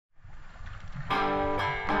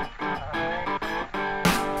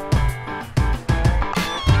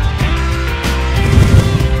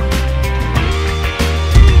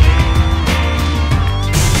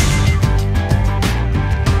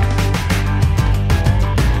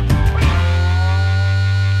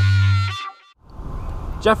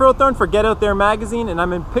Jeff Rowthorn for Get Out There magazine, and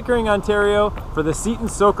I'm in Pickering, Ontario for the Seaton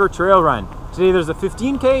Soaker trail run. Today there's a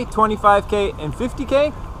 15K, 25K, and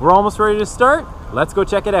 50K. We're almost ready to start. Let's go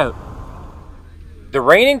check it out. The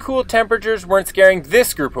rain and cool temperatures weren't scaring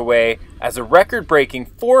this group away as a record-breaking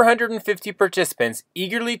 450 participants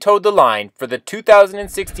eagerly towed the line for the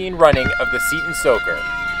 2016 running of the Seaton Soaker.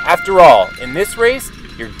 After all, in this race,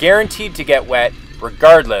 you're guaranteed to get wet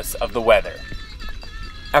regardless of the weather.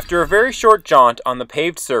 After a very short jaunt on the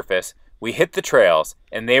paved surface, we hit the trails,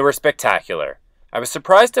 and they were spectacular. I was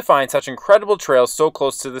surprised to find such incredible trails so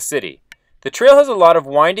close to the city. The trail has a lot of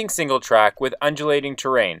winding single track with undulating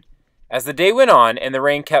terrain. As the day went on and the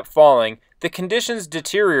rain kept falling, the conditions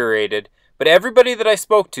deteriorated, but everybody that I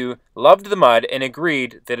spoke to loved the mud and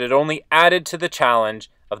agreed that it only added to the challenge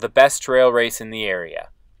of the best trail race in the area.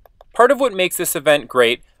 Part of what makes this event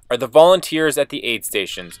great are the volunteers at the aid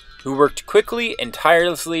stations, who worked quickly and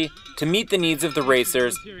tirelessly to meet the needs of the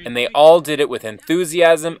racers, and they all did it with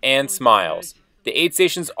enthusiasm and smiles. The aid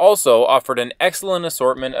stations also offered an excellent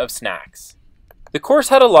assortment of snacks. The course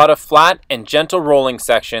had a lot of flat and gentle rolling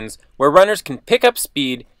sections where runners can pick up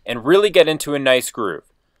speed and really get into a nice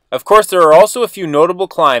groove. Of course, there are also a few notable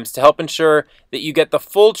climbs to help ensure that you get the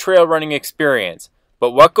full trail running experience,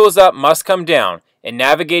 but what goes up must come down, and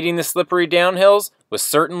navigating the slippery downhills was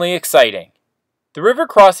certainly exciting. The river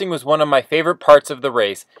crossing was one of my favorite parts of the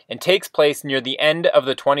race and takes place near the end of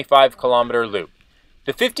the 25-kilometer loop.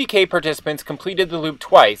 The 50K participants completed the loop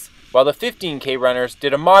twice, while the 15K runners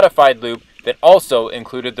did a modified loop that also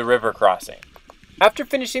included the river crossing. After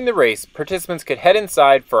finishing the race, participants could head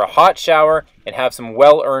inside for a hot shower and have some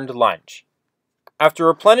well-earned lunch. After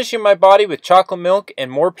replenishing my body with chocolate milk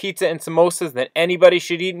and more pizza and samosas than anybody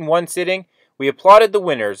should eat in one sitting, we applauded the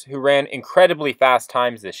winners who ran incredibly fast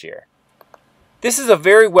times this year. This is a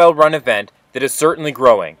very well-run event that is certainly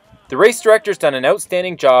growing. The race director's done an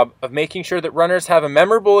outstanding job of making sure that runners have a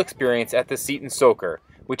memorable experience at the Seaton Soaker,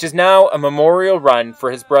 which is now a memorial run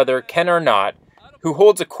for his brother Ken Arnott, who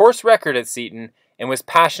holds a course record at Seaton and was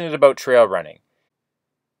passionate about trail running.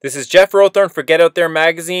 This is Jeff Rowthorn for Get Out There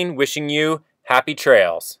magazine, wishing you happy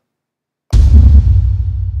trails.